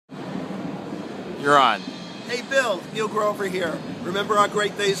You're on. Hey Bill, Neil Grover here. Remember our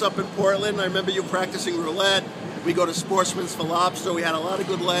great days up in Portland? I remember you practicing roulette. We go to Sportsman's for Lobster. We had a lot of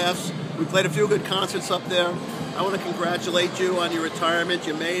good laughs. We played a few good concerts up there. I want to congratulate you on your retirement.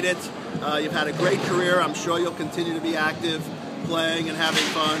 You made it. You've had a great career. I'm sure you'll continue to be active, playing and having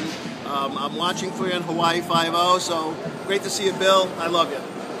fun. I'm watching for you on Hawaii 5-0, so great to see you, Bill. I love you.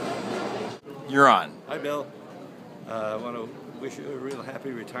 You're on. Hi, Bill. I want to wish you a real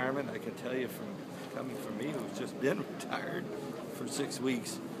happy retirement. I can tell you from coming from me, who's just been retired for 6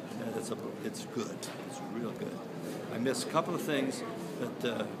 weeks, it's good. It's real good. I miss a couple of things,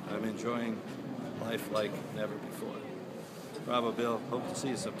 but I'm enjoying life like never before. Bravo, Bill. Hope to see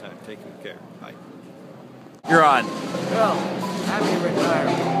you sometime. Take good care. Bye. You're on. Bill, happy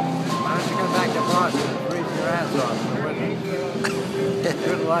retirement. Why don't you come back to Boston and freeze your ass off?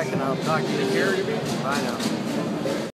 Good luck, and I'll talk to you. Bye now.